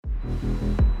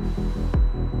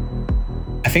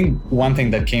I think one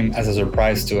thing that came as a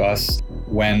surprise to us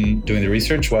when doing the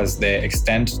research was the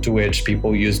extent to which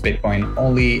people use Bitcoin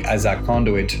only as a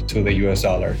conduit to the US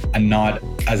dollar and not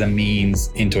as a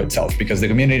means into itself, because the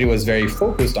community was very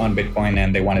focused on Bitcoin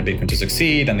and they wanted Bitcoin to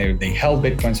succeed and they held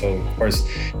Bitcoin. So of course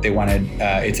they wanted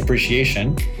its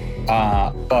appreciation.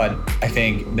 But I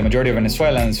think the majority of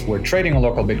Venezuelans were trading on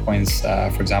local Bitcoins,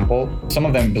 for example. Some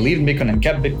of them believed in Bitcoin and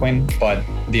kept Bitcoin, but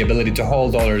the ability to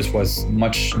hold dollars was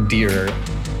much dearer.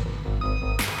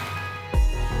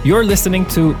 You're listening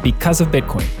to Because of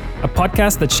Bitcoin, a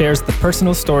podcast that shares the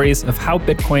personal stories of how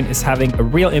Bitcoin is having a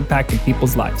real impact in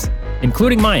people's lives,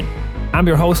 including mine. I'm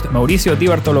your host, Mauricio Di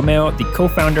Bartolomeo, the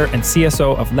co-founder and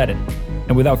CSO of Let It.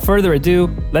 And without further ado,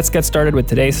 let's get started with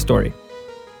today's story.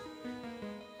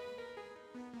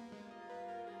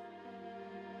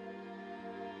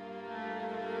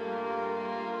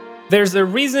 There's a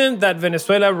reason that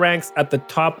Venezuela ranks at the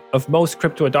top of most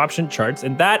crypto adoption charts,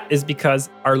 and that is because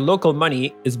our local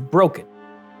money is broken.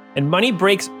 And money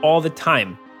breaks all the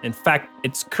time. In fact,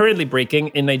 it's currently breaking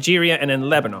in Nigeria and in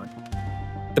Lebanon.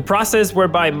 The process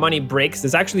whereby money breaks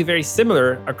is actually very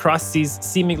similar across these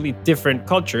seemingly different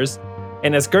cultures.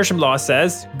 And as Gershom Law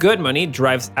says, good money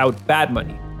drives out bad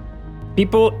money.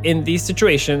 People in these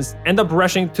situations end up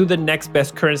rushing to the next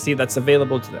best currency that's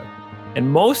available to them. And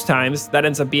most times, that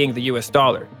ends up being the US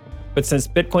dollar. But since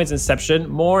Bitcoin's inception,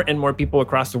 more and more people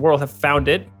across the world have found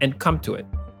it and come to it.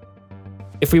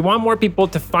 If we want more people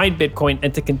to find Bitcoin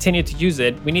and to continue to use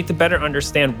it, we need to better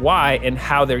understand why and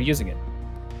how they're using it.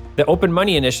 The Open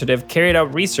Money Initiative carried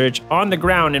out research on the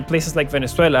ground in places like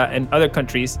Venezuela and other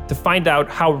countries to find out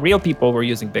how real people were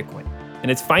using Bitcoin. And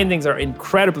its findings are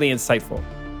incredibly insightful.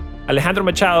 Alejandro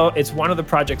Machado is one of the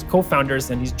project's co-founders,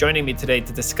 and he's joining me today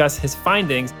to discuss his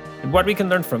findings and what we can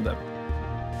learn from them.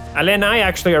 Ale and I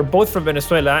actually are both from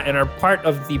Venezuela and are part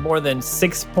of the more than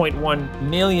 6.1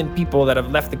 million people that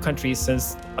have left the country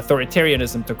since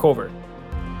authoritarianism took over.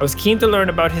 I was keen to learn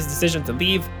about his decision to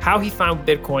leave, how he found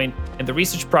Bitcoin, and the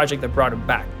research project that brought him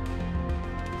back.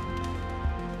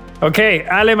 Okay,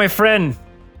 Ale, my friend.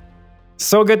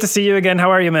 So good to see you again.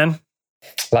 How are you, man?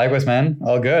 Likewise, man.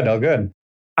 All good, all good.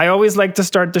 I always like to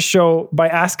start the show by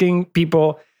asking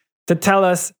people to tell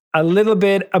us a little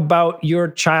bit about your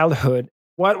childhood.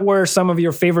 What were some of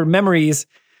your favorite memories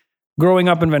growing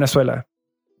up in Venezuela?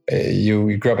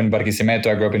 You grew up in Barquisimeto,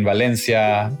 I grew up in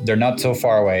Valencia. They're not so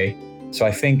far away. So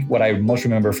I think what I most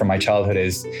remember from my childhood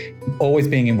is always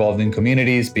being involved in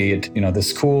communities, be it, the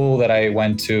school that I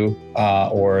went to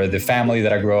or the family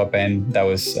that I grew up in that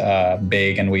was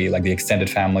big, and we, like the extended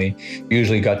family,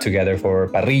 usually got together for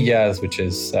parrillas, which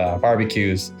is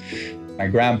barbecues. My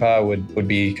grandpa would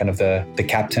be kind of the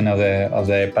captain of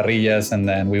the parrillas, and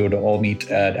then we would all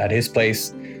meet at his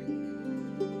place.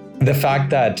 The fact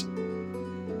that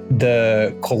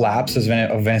the collapse of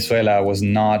Venezuela was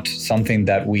not something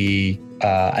that we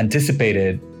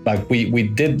anticipated. Like we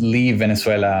did leave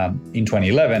Venezuela in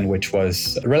 2011, which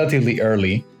was relatively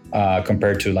early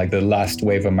compared to like the last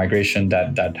wave of migration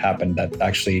that happened, that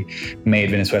actually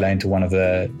made Venezuela into one of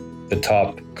the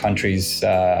top countries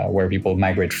where people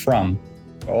migrate from.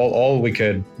 All we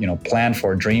could plan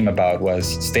for, dream about was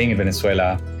staying in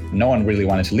Venezuela. No one really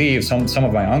wanted to leave. Some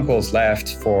of my uncles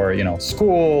left for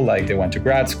school, like they went to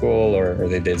grad school or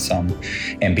they did some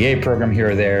MBA program here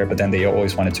or there, but then they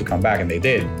always wanted to come back, and they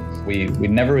did. We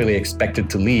never really expected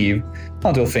to leave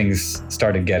until things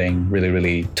started getting really,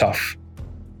 really tough.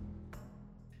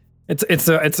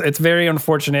 It's very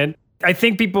unfortunate. I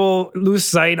think people lose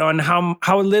sight on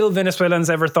how little Venezuelans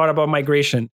ever thought about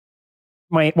migration.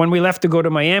 When we left to go to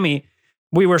Miami,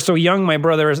 we were so young, my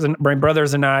brothers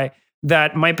and I,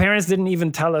 that my parents didn't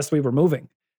even tell us we were moving.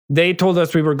 They told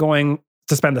us we were going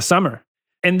to spend the summer.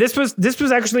 And this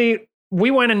was actually, we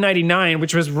went in 99,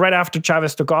 which was right after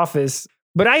Chavez took office.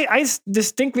 But I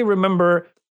distinctly remember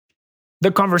the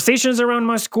conversations around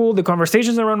my school, the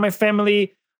conversations around my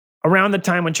family around the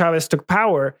time when Chavez took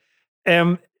power.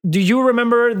 Do you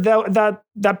remember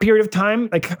that period of time?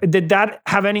 Like, did that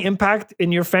have any impact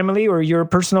in your family or your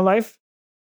personal life?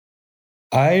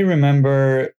 I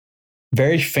remember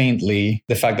very faintly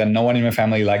the fact that no one in my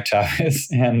family liked Chavez,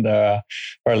 and or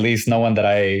at least no one that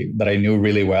I knew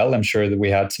really well. I'm sure that we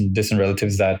had some distant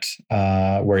relatives that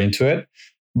were into it,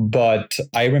 but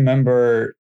I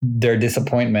remember their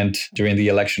disappointment during the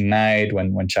election night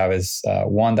when Chavez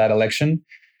won that election.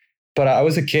 But I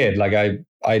was a kid, like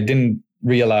I didn't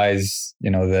realize,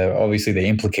 obviously the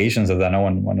implications of that. No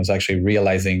one was actually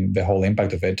realizing the whole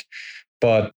impact of it.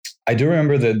 But I do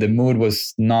remember that the mood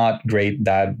was not great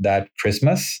that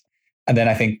Christmas. And then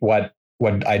I think what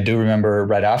what I do remember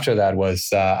right after that was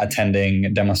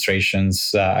attending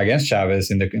demonstrations against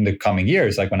Chavez in the coming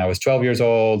years. Like when I was 12 years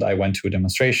old, I went to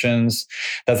demonstrations.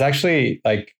 That's actually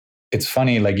like, it's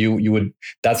funny, like you would,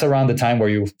 that's around the time where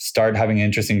you start having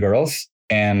interest in girls,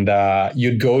 and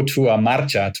you'd go to a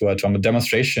marcha, to a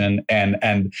demonstration,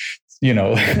 and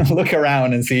look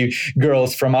around and see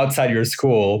girls from outside your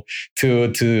school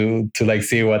to like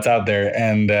see what's out there,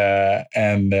 and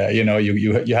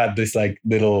you had this like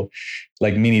little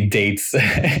like mini dates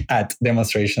at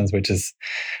demonstrations, which is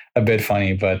a bit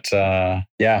funny, but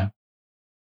yeah.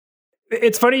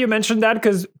 It's funny you mentioned that,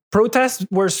 because protests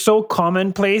were so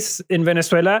commonplace in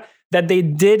Venezuela that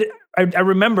I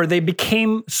remember they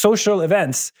became social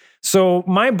events. So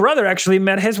my brother actually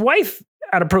met his wife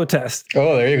at a protest.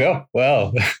 Oh, there you go.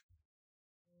 Well,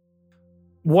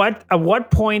 at what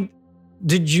point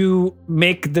did you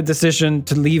make the decision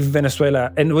to leave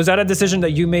Venezuela? And was that a decision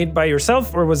that you made by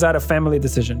yourself, or was that a family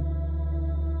decision?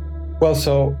 Well,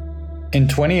 so in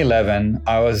 2011,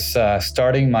 I was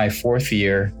starting my 4th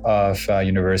year of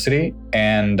university,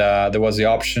 and there was the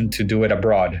option to do it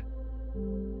abroad.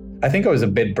 I think I was a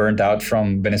bit burnt out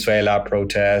from Venezuela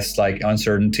protests, like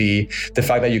uncertainty, the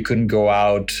fact that you couldn't go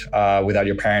out without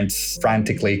your parents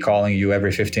frantically calling you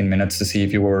every 15 minutes to see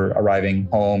if you were arriving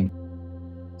home.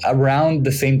 Around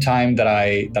the same time that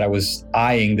I was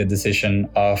eyeing the decision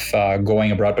of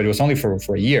going abroad, but it was only for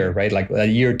a year, right? Like a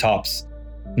year tops.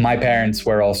 My parents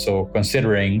were also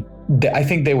considering, I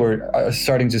think they were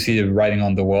starting to see the writing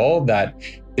on the wall that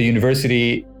the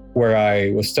university where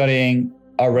I was studying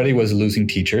already was losing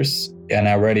teachers and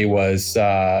already was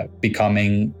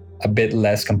becoming a bit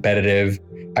less competitive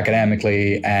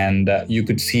academically. And you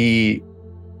could see,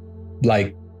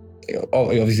 like,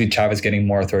 obviously Chavez getting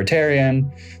more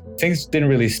authoritarian. Things didn't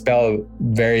really spell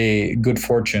very good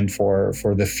fortune for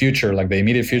the future, like the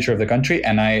immediate future of the country.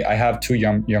 And I have 2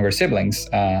 younger siblings.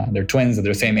 They're twins,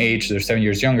 they're the same age, they're 7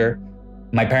 years younger.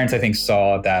 My parents, I think,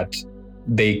 saw that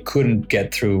they couldn't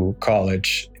get through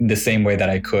college in the same way that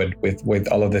I could with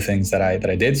all of the things that I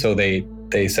did. So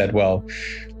they said, well,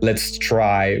 let's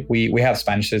try. We have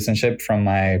Spanish citizenship from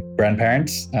my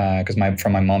grandparents, because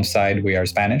from my mom's side, we are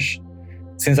Spanish.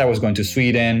 Since I was going to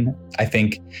Sweden, I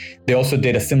think they also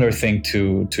did a similar thing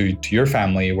to your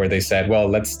family, where they said, well,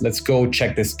 let's go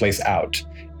check this place out,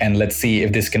 and let's see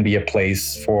if this can be a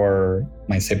place for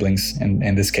my siblings,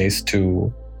 in this case,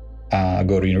 to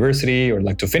go to university, or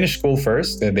like to finish school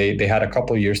first. They had a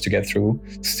couple of years to get through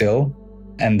still,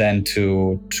 and then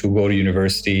to go to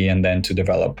university, and then to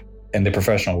develop in the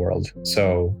professional world.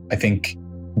 So I think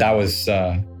that was,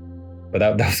 but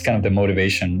that was kind of the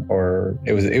motivation, or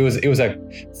it was a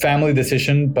family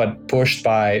decision, but pushed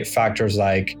by factors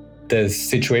like the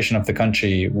situation of the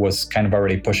country was kind of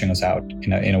already pushing us out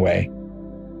in a way.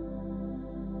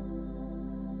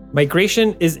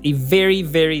 Migration is a very,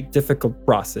 very difficult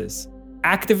process.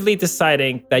 Actively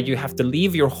deciding that you have to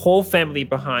leave your whole family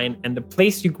behind and the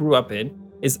place you grew up in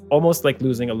is almost like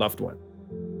losing a loved one.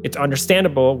 It's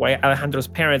understandable why Alejandro's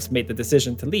parents made the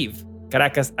decision to leave.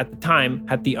 Caracas at the time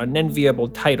had the unenviable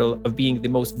title of being the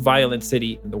most violent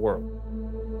city in the world.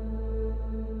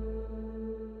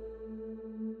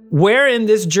 Where in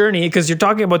this journey, because you're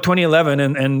talking about 2011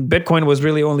 and Bitcoin was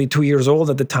really only 2 years old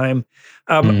at the time,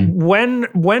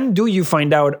 when do you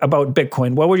find out about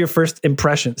Bitcoin? What were your first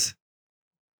impressions?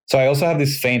 So I also have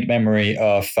this faint memory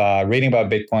of reading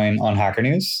about Bitcoin on Hacker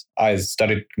News. I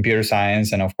studied computer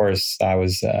science, and of course, I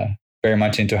was very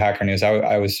much into Hacker News.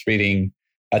 I was reading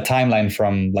a timeline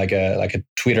from like a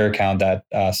Twitter account that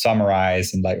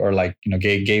summarized and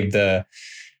gave the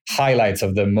highlights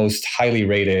of the most highly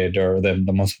rated or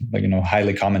the most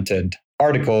highly commented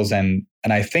articles, and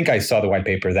I think I saw the white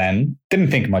paper then. Didn't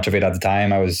think much of it at the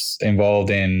time. I was involved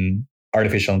in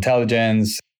artificial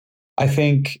intelligence. I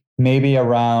think maybe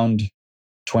around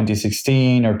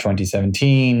 2016 or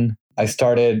 2017, I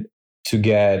started to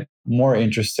get more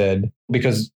interested,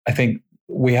 because I think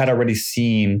we had already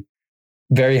seen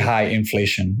very high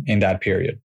inflation in that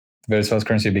period. Venezuela's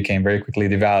currency became very quickly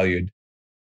devalued.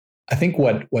 I think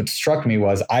what struck me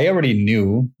was I already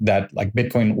knew that like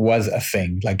Bitcoin was a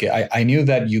thing. Like I knew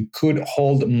that you could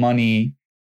hold money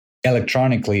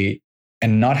electronically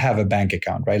and not have a bank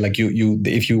account, right? Like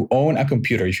if you own a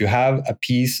computer, if you have a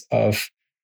piece of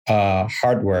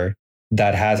hardware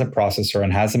that has a processor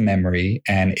and has a memory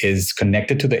and is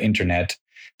connected to the internet,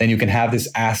 then you can have this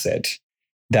asset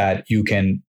that you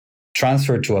can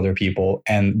transfer to other people,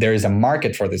 and there is a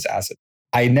market for this asset.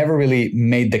 I never really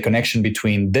made the connection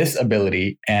between this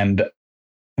ability and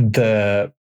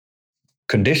the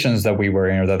conditions that we were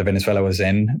in, or that Venezuela was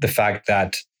in. The fact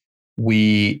that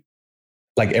we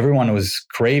like everyone was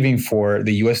craving for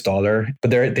the US dollar,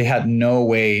 but they had no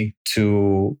way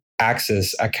to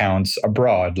access accounts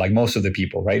abroad, like most of the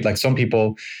people, right? Like some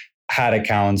people had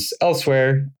accounts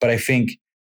elsewhere, but I think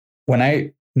when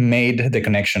I made the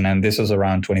connection, and this was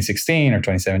around 2016 or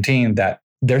 2017, that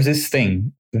there's this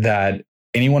thing that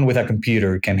anyone with a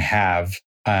computer can have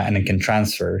and it can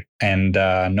transfer, and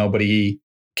nobody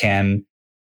can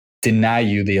deny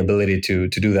you the ability to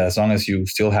do that as long as you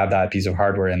still have that piece of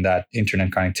hardware and that internet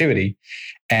connectivity.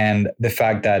 And the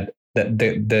fact that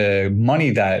the money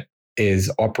that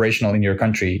is operational in your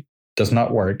country does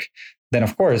not work, then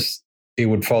of course it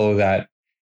would follow that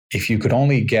if you could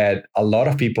only get a lot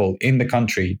of people in the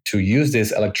country to use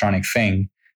this electronic thing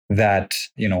that,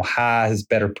 has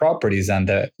better properties than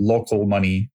the local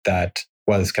money that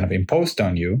was kind of imposed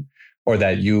on you, or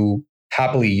that you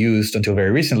happily used until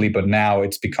very recently, but now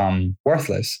it's become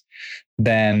worthless,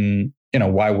 then,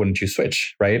 why wouldn't you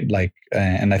switch, right? Like,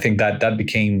 and I think that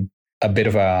became a bit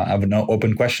of an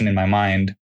open question in my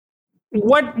mind.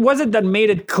 What was it that made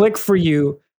it click for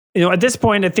you? At this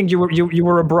point, I think you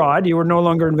were abroad. You were no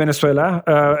longer in Venezuela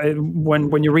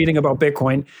when you're reading about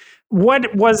Bitcoin.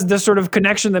 What was the sort of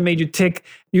connection that made you tick?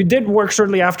 You did work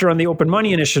shortly after on the Open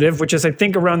Money Initiative, which is, I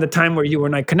think, around the time where you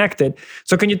and I connected.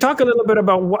 So can you talk a little bit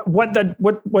about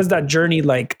what was that journey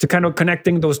like to kind of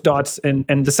connecting those dots and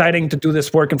deciding to do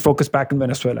this work and focus back in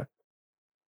Venezuela?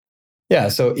 Yeah,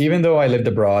 so even though I lived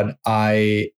abroad,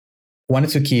 I wanted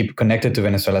to keep connected to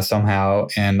Venezuela somehow.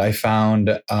 And I found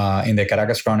in the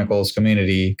Caracas Chronicles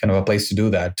community kind of a place to do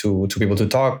that, to be able to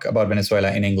talk about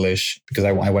Venezuela in English, because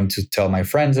I wanted to tell my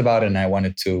friends about it, and I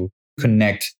wanted to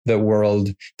connect the world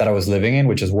that I was living in,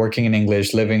 which is working in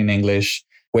English, living in English,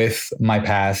 with my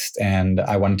past. And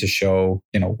I wanted to show,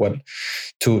 what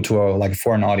to a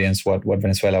foreign audience, what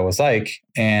Venezuela was like,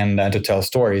 and to tell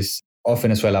stories of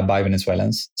Venezuela by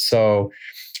Venezuelans. So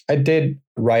I did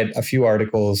write a few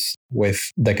articles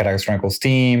with the Caracas Chronicles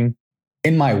team.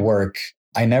 In my work,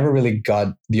 I never really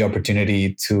got the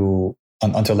opportunity to,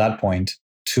 until that point,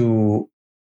 to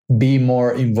be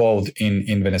more involved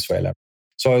in Venezuela.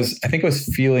 So I think I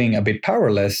was feeling a bit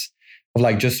powerless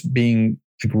of just being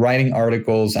writing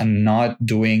articles and not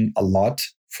doing a lot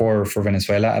for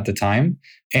Venezuela at the time,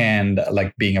 and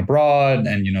being abroad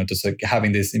and, just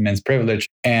having this immense privilege.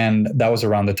 And that was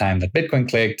around the time that Bitcoin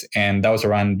clicked. And that was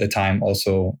around the time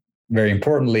also, very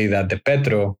importantly, that the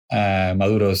Petro,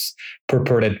 Maduro's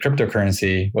purported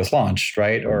cryptocurrency was launched,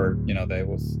 right? Or, it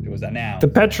was announced. The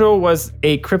Petro was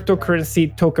a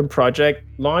cryptocurrency token project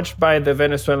launched by the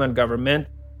Venezuelan government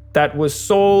that was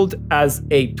sold as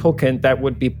a token that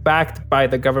would be backed by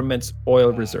the government's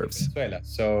oil reserves. Venezuela.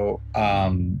 So,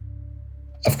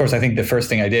 of course, I think the first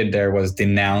thing I did there was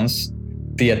denounce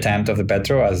the attempt of the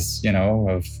Petro as,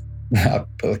 of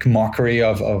a mockery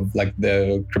of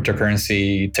the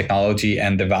cryptocurrency technology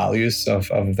and the values of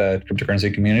the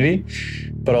cryptocurrency community.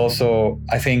 But also,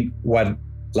 I think what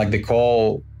the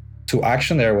call to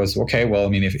action there was, okay, well, I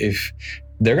mean, if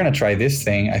they're going to try this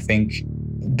thing, I think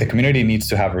the community needs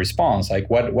to have a response.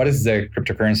 What is the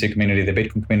cryptocurrency community, the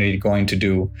Bitcoin community, going to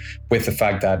do with the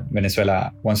fact that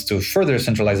Venezuela wants to further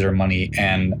centralize their money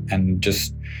and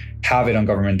just have it on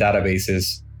government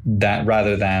databases, that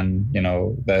rather than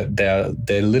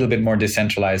the little bit more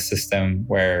decentralized system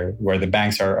where the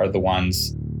banks are the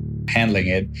ones handling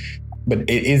it. But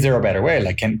is there a better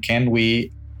way? Can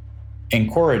we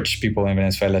encourage people in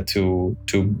Venezuela to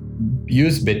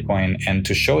use Bitcoin and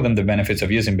to show them the benefits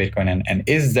of using Bitcoin? And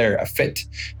is there a fit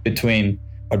between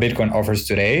what Bitcoin offers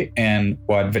today and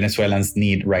what Venezuelans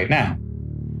need right now?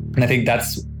 And I think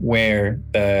that's where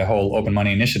the whole Open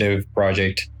Money Initiative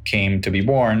project came to be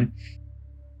born.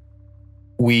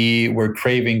 We were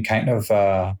craving kind of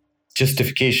a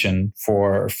justification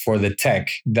for the tech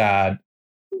that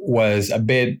was a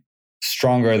bit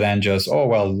stronger than just,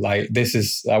 this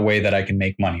is a way that I can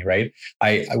make money, right?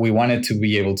 We wanted to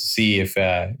be able to see if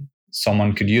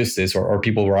someone could use this, or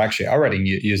people were actually already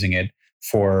using it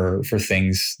for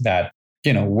things that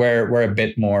were a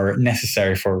bit more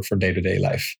necessary for day-to-day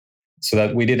life. So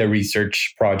that we did a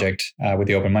research project with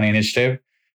the Open Money Initiative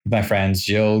with my friends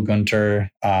Jill, Gunter,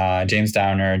 James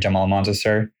Downer, Jamal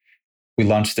Montesor. We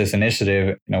launched this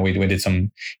initiative. We did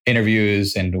some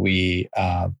interviews, and we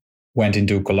went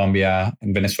into Colombia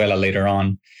and Venezuela later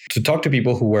on to talk to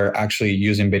people who were actually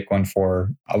using Bitcoin for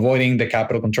avoiding the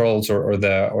capital controls or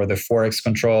the Forex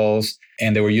controls.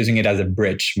 And they were using it as a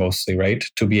bridge mostly, right?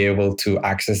 To be able to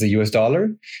access the US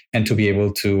dollar and to be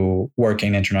able to work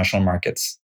in international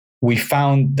markets. We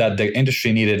found that the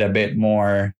industry needed a bit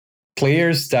more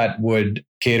players that would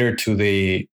cater to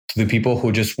the to the people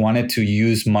who just wanted to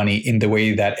use money in the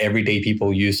way that everyday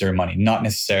people use their money, not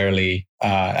necessarily,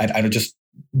 I just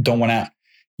don't want to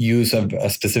use a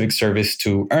specific service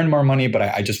to earn more money, but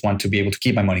I just want to be able to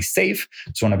keep my money safe.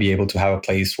 I just want to be able to have a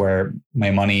place where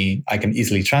my money, I can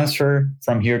easily transfer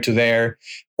from here to there,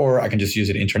 or I can just use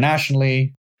it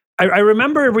internationally. I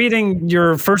remember reading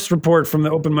your first report from the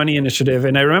Open Money Initiative,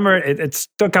 and I remember it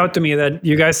stuck out to me that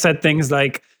you guys said things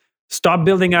like, stop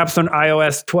building apps on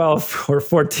iOS 12 or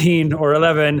 14 or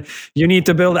 11. You need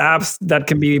to build apps that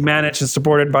can be managed and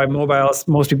supported by mobiles.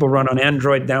 Most people run on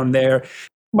Android down there.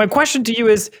 My question to you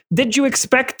is, did you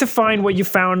expect to find what you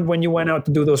found when you went out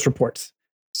to do those reports?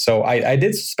 So I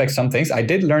did suspect some things. I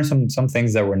did learn some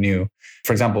things that were new.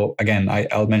 For example, again,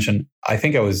 I'll mention, I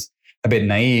think I was a bit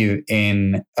naive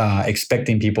in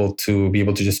expecting people to be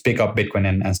able to just pick up Bitcoin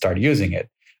and start using it.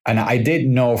 And I did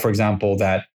know, for example,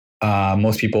 that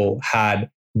most people had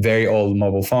very old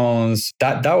mobile phones.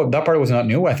 That part was not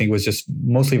new. I think it was just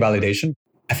mostly validation.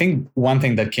 I think one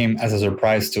thing that came as a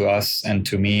surprise to us and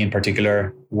to me in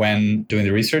particular when doing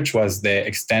the research was the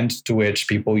extent to which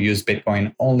people use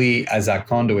Bitcoin only as a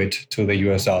conduit to the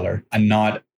US dollar and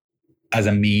not as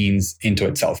a means into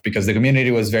itself, because the community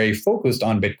was very focused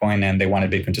on Bitcoin and they wanted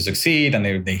Bitcoin to succeed and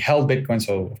they held Bitcoin.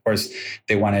 So of course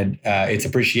they wanted its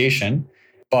appreciation.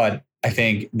 But I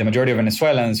think the majority of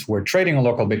Venezuelans who were trading on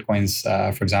local Bitcoins,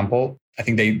 for example, I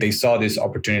think they saw this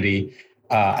opportunity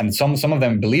and some of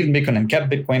them believed in Bitcoin and kept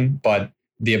Bitcoin, but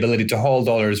the ability to hold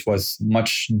dollars was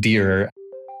much dearer.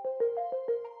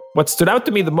 What stood out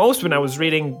to me the most when I was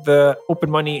reading the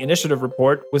Open Money Initiative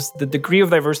report was the degree of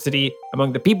diversity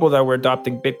among the people that were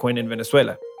adopting Bitcoin in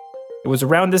Venezuela. It was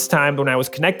around this time when I was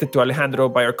connected to Alejandro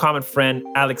by our common friend,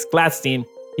 Alex Gladstein.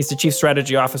 He's the Chief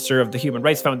Strategy Officer of the Human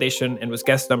Rights Foundation and was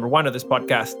guest number 1 of this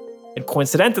podcast. And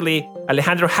coincidentally,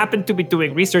 Alejandro happened to be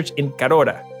doing research in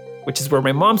Carora, which is where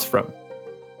my mom's from.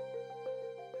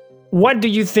 What do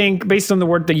you think, based on the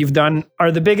work that you've done,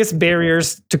 are the biggest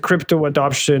barriers to crypto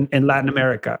adoption in Latin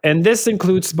America? And this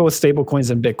includes both stablecoins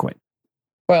and Bitcoin.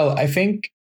 Well, I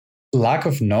think lack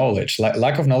of knowledge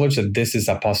that this is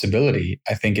a possibility,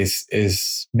 I think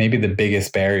is maybe the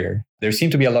biggest barrier. There seem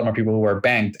to be a lot more people who are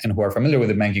banked and who are familiar with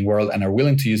the banking world and are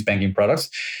willing to use banking products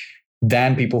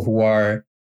than people who are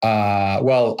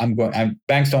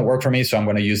banks don't work for me, so I'm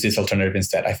going to use this alternative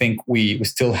instead. I think we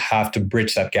still have to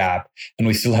bridge that gap, and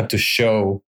we still have to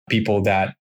show people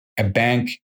that a bank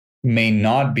may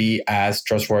not be as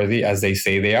trustworthy as they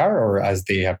say they are, or as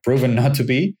they have proven not to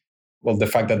be. Well, the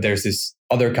fact that there's this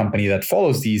other company that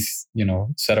follows these,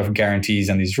 set of guarantees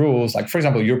and these rules, like for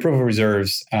example, your proof of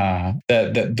reserves,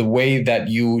 the way that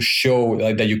you show,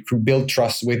 like that you build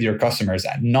trust with your customers,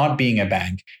 not being a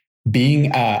bank,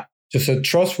 being just a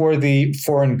trustworthy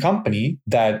foreign company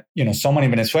that, someone in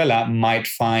Venezuela might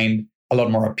find a lot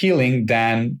more appealing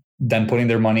than putting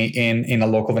their money in a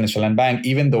local Venezuelan bank,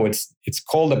 even though it's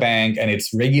called a bank and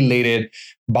it's regulated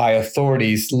by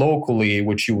authorities locally,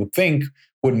 which you would think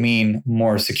would mean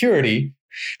more security.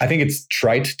 I think it's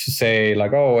trite to say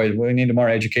like, oh, we need more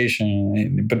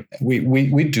education, but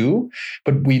we do.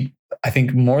 But I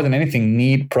think more than anything,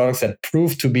 need products that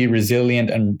prove to be resilient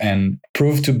and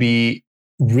prove to be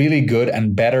really good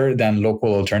and better than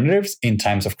local alternatives in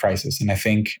times of crisis. And I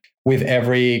think with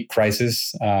every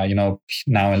crisis, now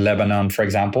in Lebanon, for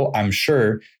example, I'm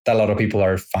sure that a lot of people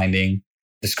are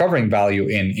discovering value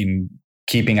in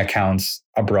keeping accounts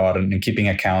abroad and keeping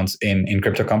accounts in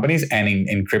crypto companies and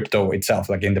in crypto itself,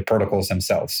 like in the protocols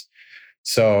themselves.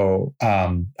 So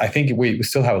I think we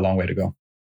still have a long way to go.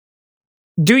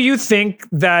 Do you think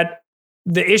that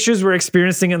the issues we're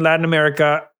experiencing in Latin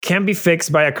America can be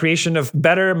fixed by a creation of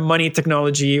better money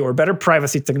technology or better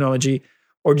privacy technology?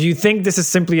 Or do you think this is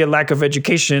simply a lack of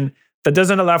education that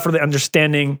doesn't allow for the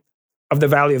understanding of the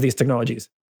value of these technologies?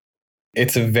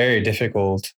 It's a very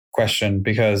difficult question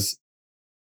because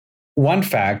one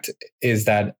fact is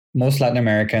that most Latin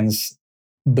Americans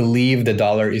believe the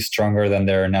dollar is stronger than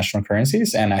their national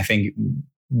currencies. And I think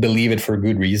believe it for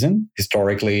good reason,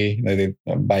 historically,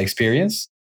 by experience.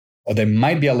 Or there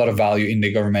might be a lot of value in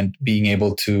the government being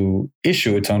able to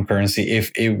issue its own currency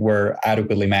if it were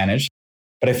adequately managed.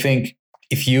 But I think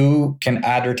if you can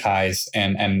advertise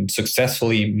and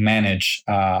successfully manage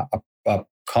a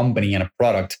company and a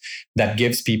product that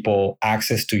gives people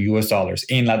access to US dollars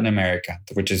in Latin America,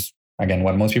 which is, again,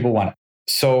 what most people want.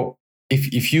 So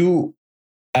if you,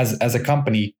 as a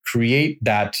company, create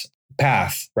that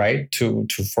path, right,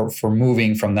 for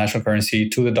moving from national currency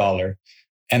to the dollar,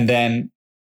 and then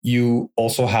you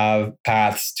also have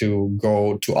paths to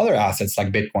go to other assets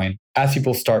like Bitcoin. As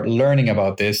people start learning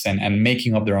about this and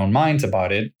making up their own minds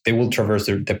about it, they will traverse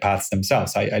the paths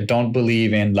themselves. I don't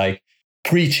believe in like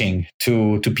preaching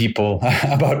to people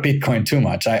about Bitcoin too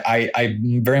much. I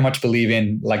very much believe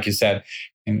in, like you said,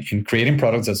 in creating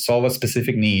products that solve a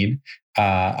specific need,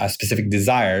 a specific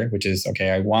desire, which is,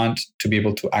 okay, I want to be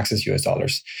able to access US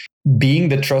dollars. Being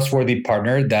the trustworthy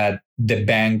partner that the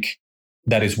bank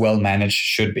that is well managed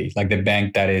should be, like the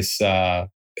bank that is,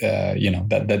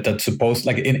 that's supposed,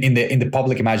 like in the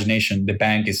public imagination, the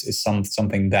bank is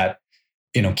something that,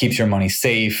 keeps your money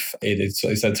safe.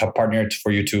 It's a partner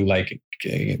for you to like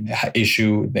it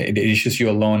issues you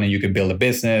a loan and you can build a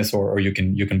business, or you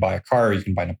can buy a car, or you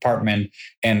can buy an apartment.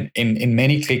 And in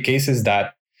many cases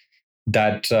that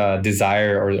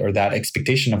desire or that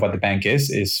expectation of what the bank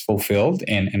is fulfilled,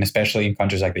 and especially in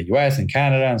countries like the US and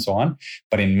Canada and so on.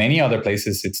 But in many other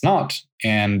places, it's not.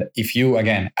 And if you,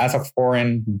 again, as a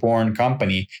foreign-born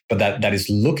company, but that is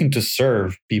looking to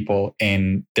serve people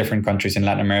in different countries in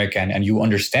Latin America, and you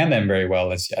understand them very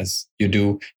well as you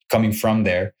do coming from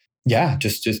there, yeah,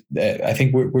 just I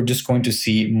think we're just going to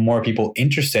see more people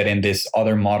interested in this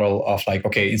other model of like,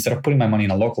 okay, instead of putting my money in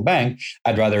a local bank,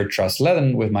 I'd rather trust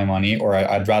Ledden with my money, or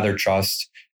I'd rather trust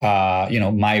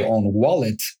my own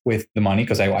wallet with the money,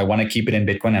 because I want to keep it in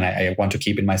Bitcoin and I want to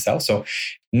keep it myself. So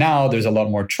now there's a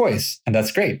lot more choice, and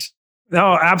that's great.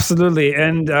 No, absolutely.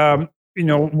 And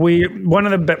one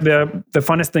of the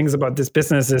funnest things about this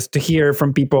business is to hear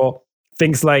from people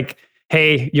things like,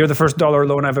 hey, you're the first dollar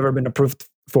loan I've ever been approved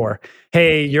for.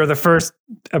 Hey, you're the first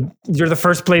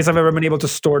place I've ever been able to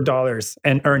store dollars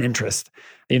and earn interest.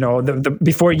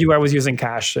 Before you, I was using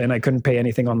cash and I couldn't pay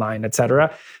anything online,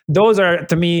 etc. Those are,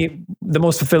 to me, the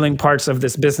most fulfilling parts of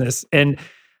this business. And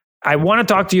I want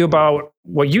to talk to you about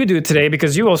what you do today,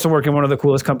 because you also work in one of the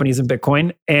coolest companies in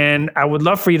Bitcoin. And I would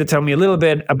love for you to tell me a little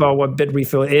bit about what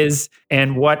BitRefill is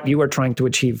and what you are trying to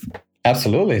achieve.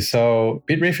 Absolutely. So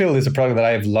BitRefill is a product that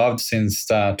I've loved since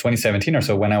 2017 or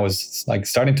so, when I was like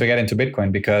starting to get into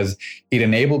Bitcoin, because it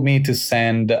enabled me to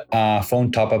send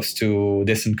phone top-ups to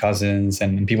distant cousins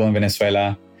and people in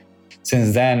Venezuela.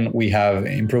 Since then, we have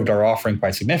improved our offering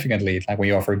quite significantly. Like,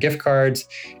 we offer gift cards,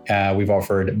 we've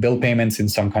offered bill payments in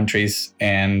some countries,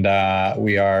 and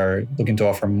we are looking to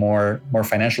offer more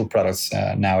financial products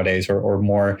nowadays, or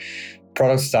more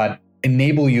products that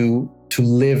enable you to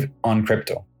live on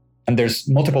crypto. And there's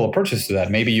multiple approaches to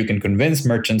that. Maybe you can convince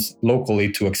merchants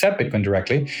locally to accept Bitcoin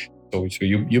directly. So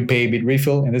you pay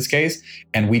BitRefill in this case,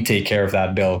 and we take care of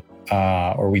that bill,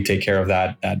 or we take care of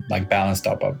that like balance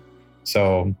top up.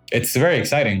 So it's very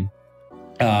exciting.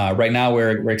 Right now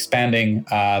we're expanding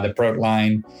the product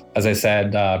line, as I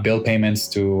said, bill payments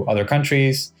to other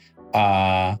countries,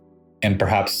 and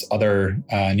perhaps other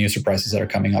new surprises that are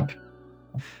coming up.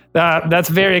 That's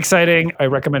very exciting. I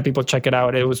recommend people check it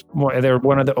out. They're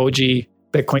one of the OG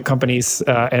Bitcoin companies,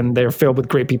 and they're filled with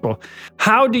great people.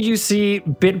 How do you see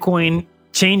Bitcoin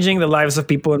changing the lives of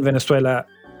people in Venezuela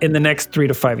in the next 3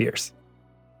 to 5 years?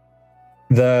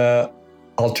 The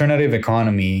alternative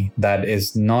economy that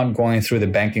is not going through the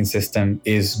banking system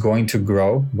is going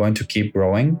to keep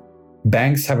growing.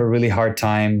 Banks have a really hard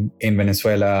time in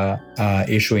Venezuela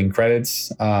issuing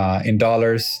credits in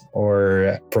dollars,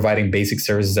 or providing basic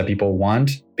services that people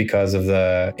want, because of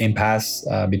the impasse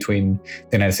between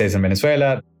the United States and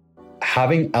Venezuela.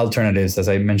 Having alternatives, as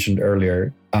I mentioned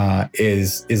earlier,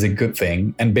 is a good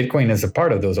thing. And Bitcoin is a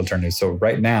part of those alternatives. So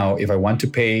right now, if I want to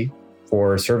pay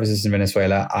for services in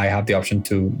Venezuela, I have the option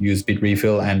to use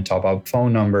BitRefill and top up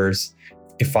phone numbers.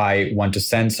 If I want to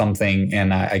send something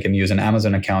and I can use an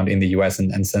Amazon account in the US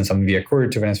and send something via courier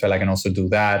to Venezuela, I can also do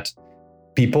that.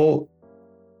 People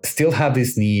still have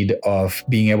this need of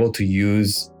being able to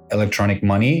use electronic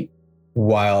money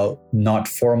while not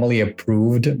formally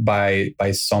approved by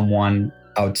someone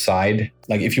outside.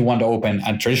 Like, if you want to open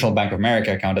a traditional Bank of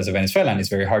America account as a Venezuelan, it's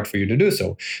very hard for you to do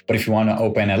so. But if you want to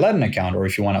open a Ledden account, or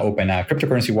if you want to open a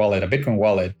cryptocurrency wallet, a Bitcoin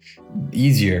wallet,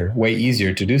 way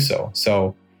easier to do so.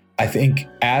 So I think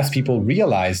as people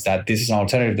realize that this is an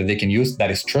alternative that they can use,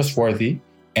 that is trustworthy,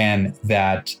 and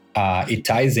that it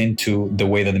ties into the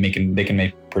way that they can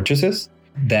make purchases,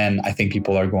 then I think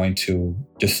people are going to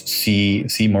just see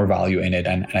more value in it.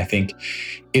 And I think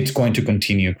it's going to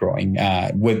continue growing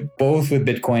with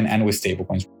Bitcoin and with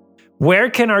stablecoins.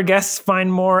 Where can our guests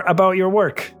find more about your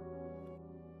work?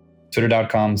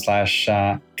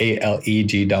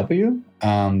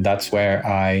 Twitter.com/ALEGW. That's where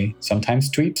I sometimes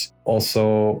tweet.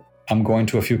 Also, I'm going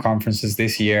to a few conferences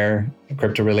this year,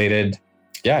 crypto related.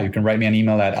 Yeah, you can write me an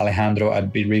email at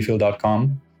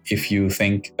alejandro@bitrefill.com if you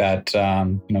think that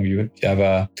you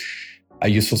have a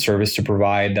useful service to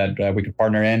provide that we could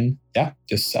partner in,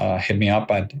 just hit me up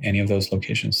at any of those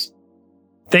locations.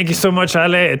 Thank you so much,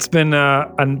 Ale. It's been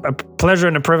a pleasure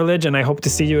and a privilege, and I hope to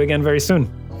see you again very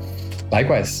soon.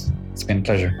 Likewise, it's been a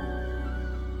pleasure.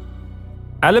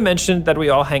 Ale mentioned that we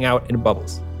all hang out in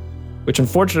bubbles, which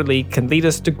unfortunately can lead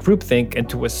us to groupthink and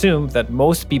to assume that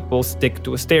most people stick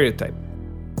to a stereotype.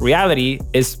 Reality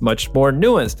is much more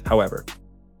nuanced, however,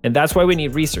 and that's why we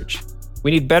need research.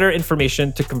 We need better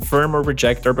information to confirm or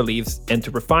reject our beliefs and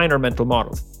to refine our mental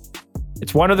models.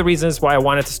 It's one of the reasons why I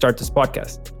wanted to start this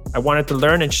podcast. I wanted to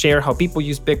learn and share how people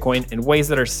use Bitcoin in ways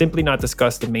that are simply not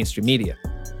discussed in mainstream media.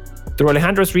 Through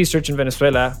Alejandro's research in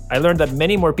Venezuela, I learned that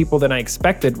many more people than I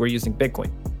expected were using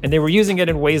Bitcoin, and they were using it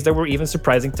in ways that were even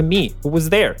surprising to me, who was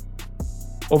there.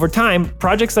 Over time,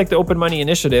 projects like the Open Money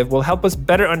Initiative will help us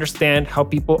better understand how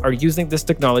people are using this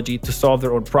technology to solve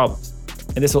their own problems,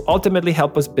 and this will ultimately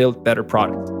help us build better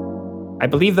products. I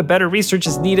believe that better research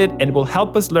is needed and will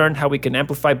help us learn how we can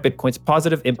amplify Bitcoin's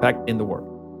positive impact in the world.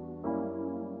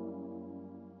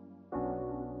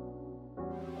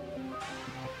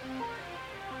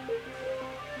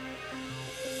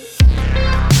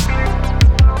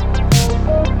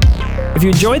 If you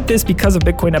enjoyed this Because of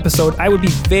Bitcoin episode, I would be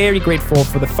very grateful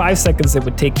for the 5 seconds it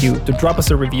would take you to drop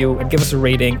us a review and give us a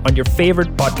rating on your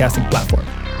favorite podcasting platform.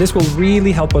 This will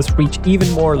really help us reach even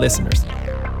more listeners.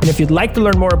 And if you'd like to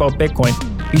learn more about Bitcoin,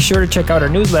 be sure to check out our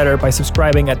newsletter by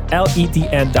subscribing at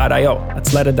ledn.io.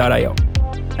 That's ledn.io.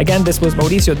 Again, this was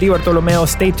Mauricio Di Bartolomeo.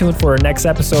 Stay tuned for our next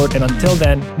episode. And until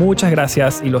then, muchas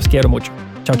gracias y los quiero mucho.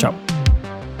 Chao, chao.